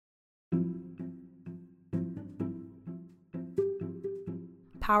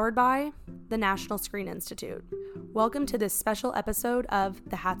Powered by the National Screen Institute. Welcome to this special episode of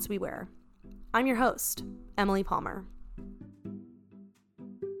The Hats We Wear. I'm your host, Emily Palmer.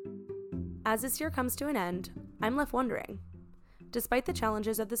 As this year comes to an end, I'm left wondering, despite the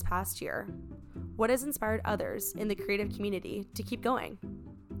challenges of this past year, what has inspired others in the creative community to keep going?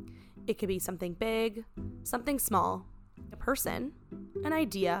 It could be something big, something small, a person, an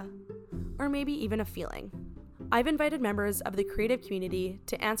idea, or maybe even a feeling. I've invited members of the creative community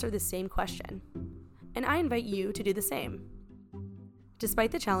to answer the same question, and I invite you to do the same.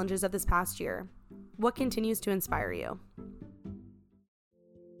 Despite the challenges of this past year, what continues to inspire you?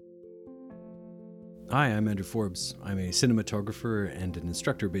 Hi, I'm Andrew Forbes. I'm a cinematographer and an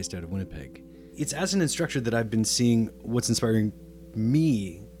instructor based out of Winnipeg. It's as an instructor that I've been seeing what's inspiring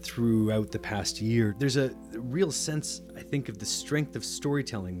me throughout the past year. There's a real sense, I think, of the strength of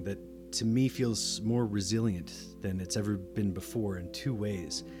storytelling that to me feels more resilient than it's ever been before in two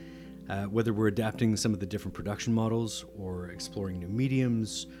ways. Whether we're adapting some of the different production models or exploring new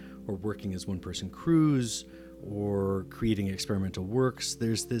mediums or working as one-person crews or creating experimental works,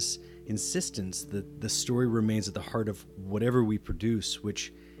 there's this insistence that the story remains at the heart of whatever we produce,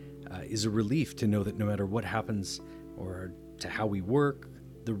 which is a relief to know that no matter what happens or to how we work,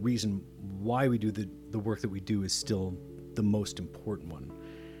 the reason why we do the work that we do is still the most important one.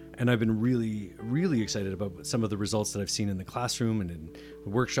 And I've been really, really excited about some of the results that I've seen in the classroom and in the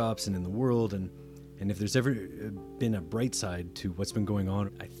workshops and in the world. And if there's ever been a bright side to what's been going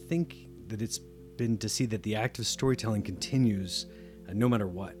on, I think that it's been to see that the act of storytelling continues no matter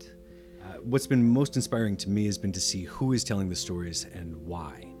what. What's been most inspiring to me has been to see who is telling the stories and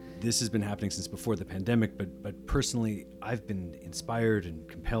why. This has been happening since before the pandemic, but personally, I've been inspired and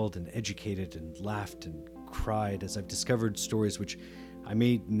compelled and educated and laughed and cried as I've discovered stories which I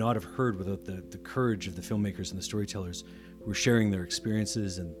may not have heard without the courage of the filmmakers and the storytellers who are sharing their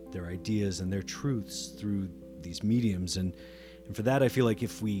experiences and their ideas and their truths through these mediums. And for that, I feel like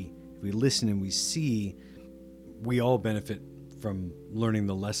if we listen and we see, we all benefit from learning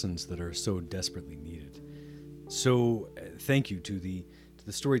the lessons that are so desperately needed. So thank you to the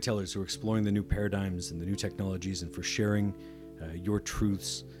storytellers who are exploring the new paradigms and the new technologies and for sharing your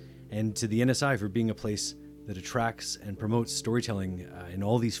truths, and to the NSI for being a place that attracts and promotes storytelling in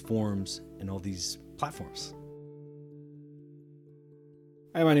all these forms and all these platforms.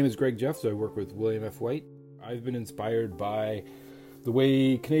 Hi, my name is Greg Jeffs. I work with William F. White. I've been inspired by the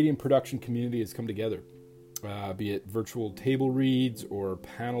way Canadian production community has come together. Be it virtual table reads or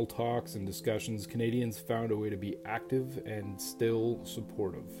panel talks and discussions, Canadians found a way to be active and still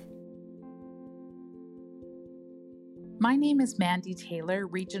supportive. My name is Mandi Taylor,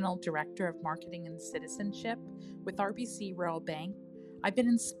 Regional Director of Marketing and Citizenship with RBC Royal Bank. I've been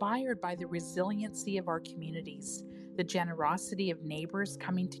inspired by the resiliency of our communities, the generosity of neighbors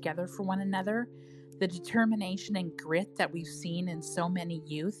coming together for one another, the determination and grit that we've seen in so many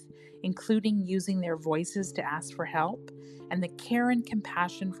youth, including using their voices to ask for help, and the care and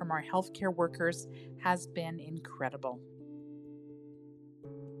compassion from our healthcare workers has been incredible.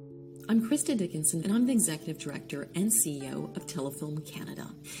 I'm Christa Dickenson, and I'm the Executive Director and CEO of Telefilm Canada.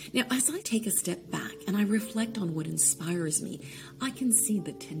 Now, as I take a step back and I reflect on what inspires me, I can see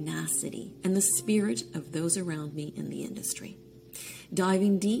the tenacity and the spirit of those around me in the industry.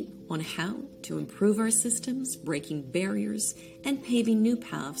 Diving deep on how to improve our systems, breaking barriers, and paving new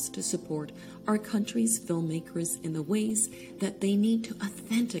paths to support our country's filmmakers in the ways that they need to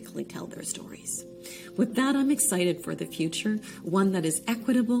authentically tell their stories. With that, I'm excited for the future, one that is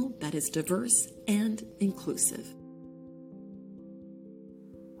equitable, that is diverse, and inclusive.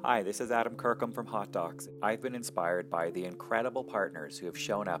 Hi, this is Adam Kirkham from Hot Docs. I've been inspired by the incredible partners who have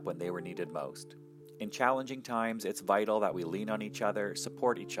shown up when they were needed most. In challenging times, it's vital that we lean on each other,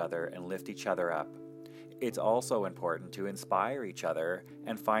 support each other, and lift each other up. It's also important to inspire each other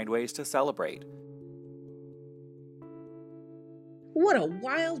and find ways to celebrate. What a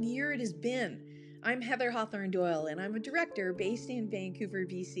wild year it has been. I'm Heather Hawthorn Doyle, and I'm a director based in Vancouver,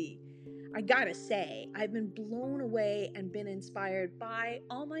 BC. I gotta say, I've been blown away and been inspired by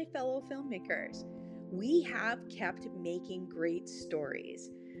all my fellow filmmakers. We have kept making great stories.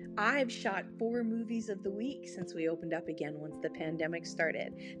 I've shot 4 movies of the week since we opened up again once the pandemic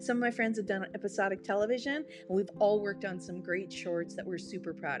started. Some of my friends have done episodic television, and we've all worked on some great shorts that we're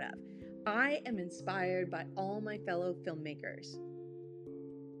super proud of. I am inspired by all my fellow filmmakers.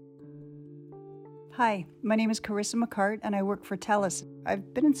 Hi, my name is Carissa McCart, and I work for TELUS.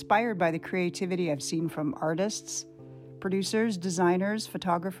 I've been inspired by the creativity I've seen from artists, producers, designers,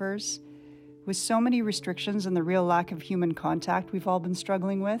 photographers. With so many restrictions and the real lack of human contact we've all been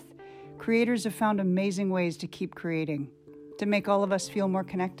struggling with, creators have found amazing ways to keep creating. to make all of us feel more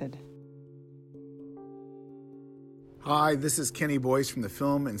connected. Hi, this is Kenny Boyce from the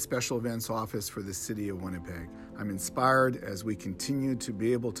Film and Special Events Office for the City of Winnipeg. I'm inspired as we continue to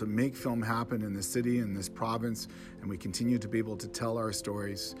be able to make film happen in the city, in this province, and we continue to be able to tell our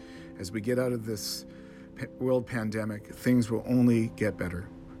stories. As we get out of this world pandemic, things will only get better,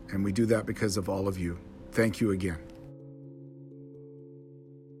 and we do that because of all of you. Thank you again.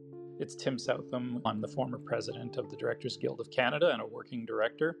 It's Tim Southam. I'm the former president of the Directors Guild of Canada and a working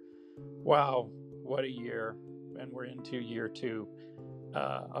director. Wow, what a year. And we're into year 2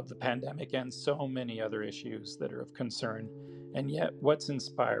 of the pandemic and so many other issues that are of concern. And yet, what's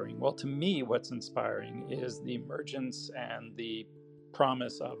inspiring? Well, to me, what's inspiring is the emergence and the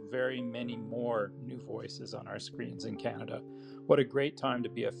promise of very many more new voices on our screens in Canada. What a great time to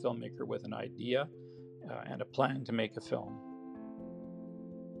be a filmmaker with an idea and a plan to make a film.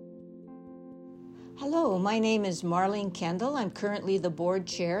 Hello, my name is Marlene Kendall. I'm currently the board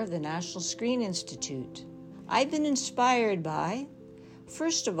chair of the National Screen Institute. I've been inspired by,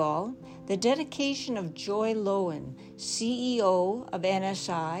 first of all, the dedication of Joy Lowen, CEO of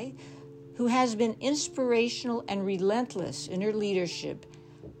NSI, who has been inspirational and relentless in her leadership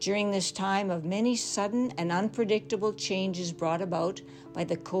during this time of many sudden and unpredictable changes brought about by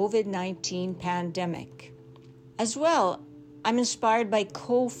the COVID-19 pandemic. As well, I'm inspired by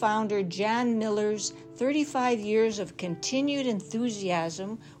co-founder Jan Miller's 35 years of continued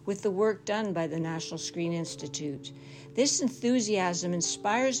enthusiasm with the work done by the National Screen Institute. This enthusiasm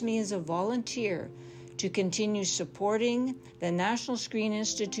inspires me as a volunteer to continue supporting the National Screen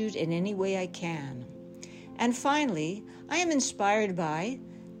Institute in any way I can. And finally, I am inspired by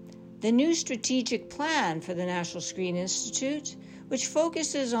the new strategic plan for the National Screen Institute, which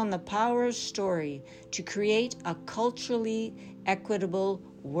focuses on the power of story to create a culturally equitable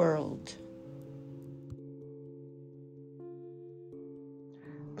world.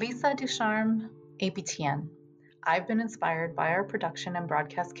 Lisa Ducharme, APTN. I've been inspired by our production and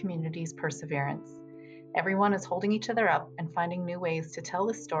broadcast community's perseverance. Everyone is holding each other up and finding new ways to tell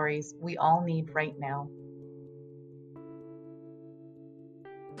the stories we all need right now.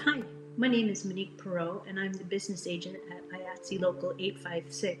 Hi, my name is Monique Perro, and I'm the business agent at IATSE Local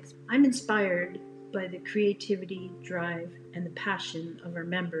 856. I'm inspired by the creativity, drive, and the passion of our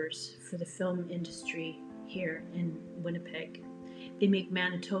members for the film industry here in Winnipeg. They make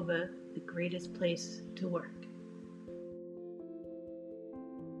Manitoba the greatest place to work.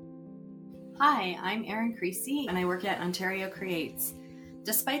 Hi, I'm Erin Creasey, and I work at Ontario Creates.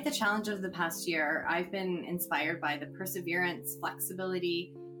 Despite the challenge of the past year, I've been inspired by the perseverance,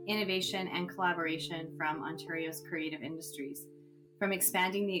 flexibility, innovation, and collaboration from Ontario's creative industries. From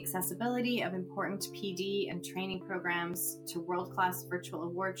expanding the accessibility of important PD and training programs to world-class virtual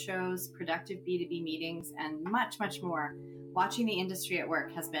award shows, productive B2B meetings, and much, much more, watching the industry at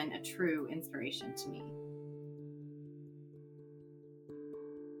work has been a true inspiration to me.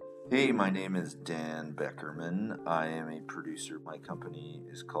 Hey, my name is Dan Bekerman. I am a producer. My company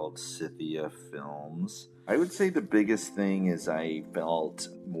is called Scythia Films. I would say the biggest thing is I felt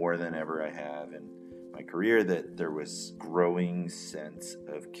more than ever I have in my career that there was growing sense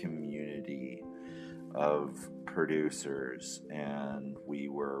of community of producers, and we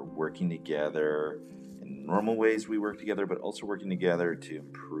were working together in normal ways. We work together, but also working together to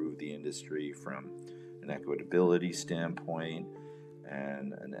improve the industry from an equitability standpoint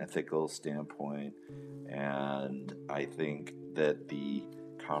and an ethical standpoint. And I think that the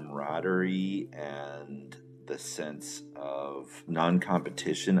camaraderie and the sense of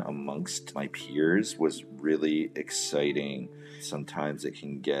non-competition amongst my peers was really exciting. Sometimes you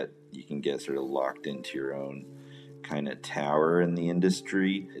can get sort of locked into your own kind of tower in the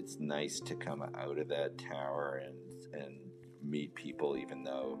industry. It's nice to come out of that tower and meet people, even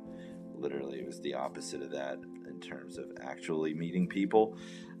though literally it was the opposite of that in terms of actually meeting people.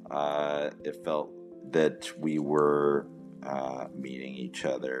 It felt that we were meeting each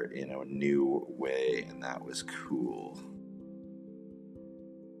other in a new way, and that was cool.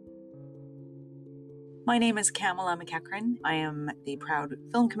 My name is Camilla MacEachern. I am the proud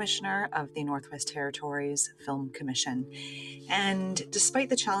film commissioner of the Northwest Territories Film Commission. And despite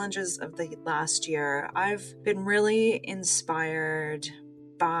the challenges of the last year, I've been really inspired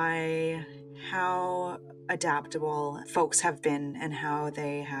by how adaptable folks have been and how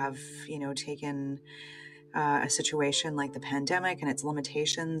they have, taken a situation like the pandemic and its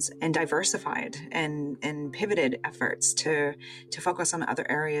limitations and diversified and pivoted efforts to focus on other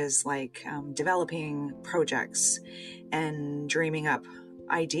areas like developing projects and dreaming up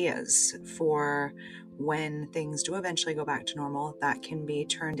ideas for when things do eventually go back to normal that can be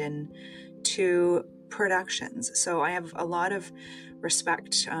turned into productions. So I have a lot of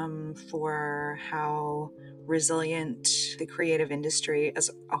respect for how resilient the creative industry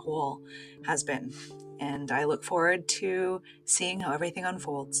as a whole has been. And I look forward to seeing how everything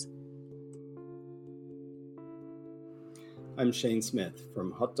unfolds. I'm Shane Smith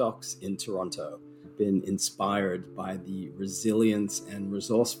from Hot Docs in Toronto. Been inspired by the resilience and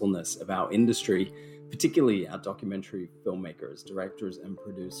resourcefulness of our industry, particularly our documentary filmmakers, directors, and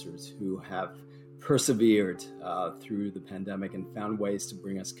producers who have persevered through the pandemic and found ways to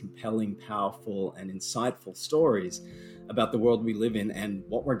bring us compelling, powerful, and insightful stories about the world we live in and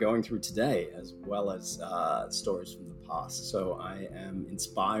what we're going through today, as well as stories from the past. So I am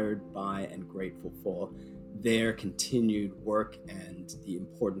inspired by and grateful for their continued work and the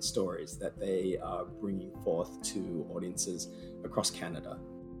important stories that they are bringing forth to audiences across Canada.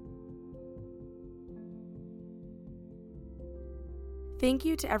 Thank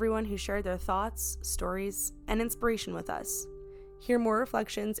you to everyone who shared their thoughts, stories, and inspiration with us. Hear more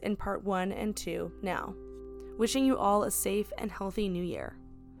reflections in part 1 and 2 now. Wishing you all a safe and healthy new year.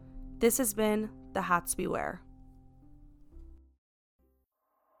 This has been The Hats We Wear.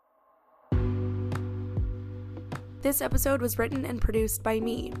 This episode was written and produced by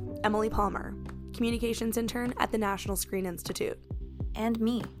me, Emily Palmer, communications intern at the National Screen Institute. And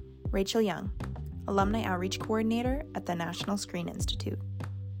me, Rachel Young, alumni outreach coordinator at the National Screen Institute.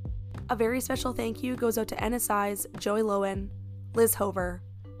 A very special thank you goes out to NSI's Joey Lowen, Liz Hover,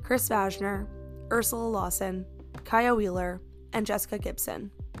 Chris Vajner, Ursula Lawson, Kaya Wheeler, and Jessica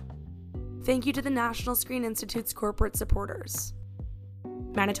Gibson. Thank you to the National Screen Institute's corporate supporters: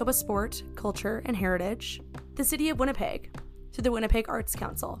 Manitoba Sport, Culture, and Heritage, the City of Winnipeg, to the Winnipeg Arts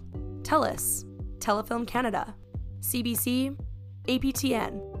Council, TELUS, Telefilm Canada, CBC,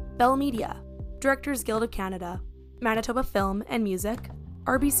 APTN, Bell Media, Directors Guild of Canada, Manitoba Film and Music,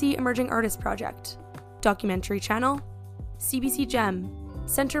 RBC Emerging Artist Project, Documentary Channel, CBC GEM,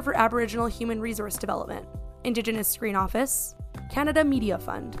 Centre for Aboriginal Human Resource Development, Indigenous Screen Office, Canada Media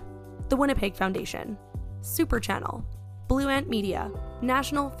Fund, the Winnipeg Foundation, Super Channel, Blue Ant Media,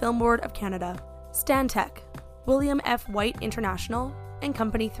 National Film Board of Canada, Stantec, William F. White International, and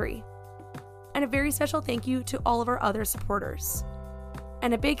Company 3. And a very special thank you to all of our other supporters.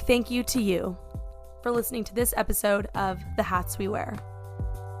 And a big thank you to you for listening to this episode of The Hats We Wear.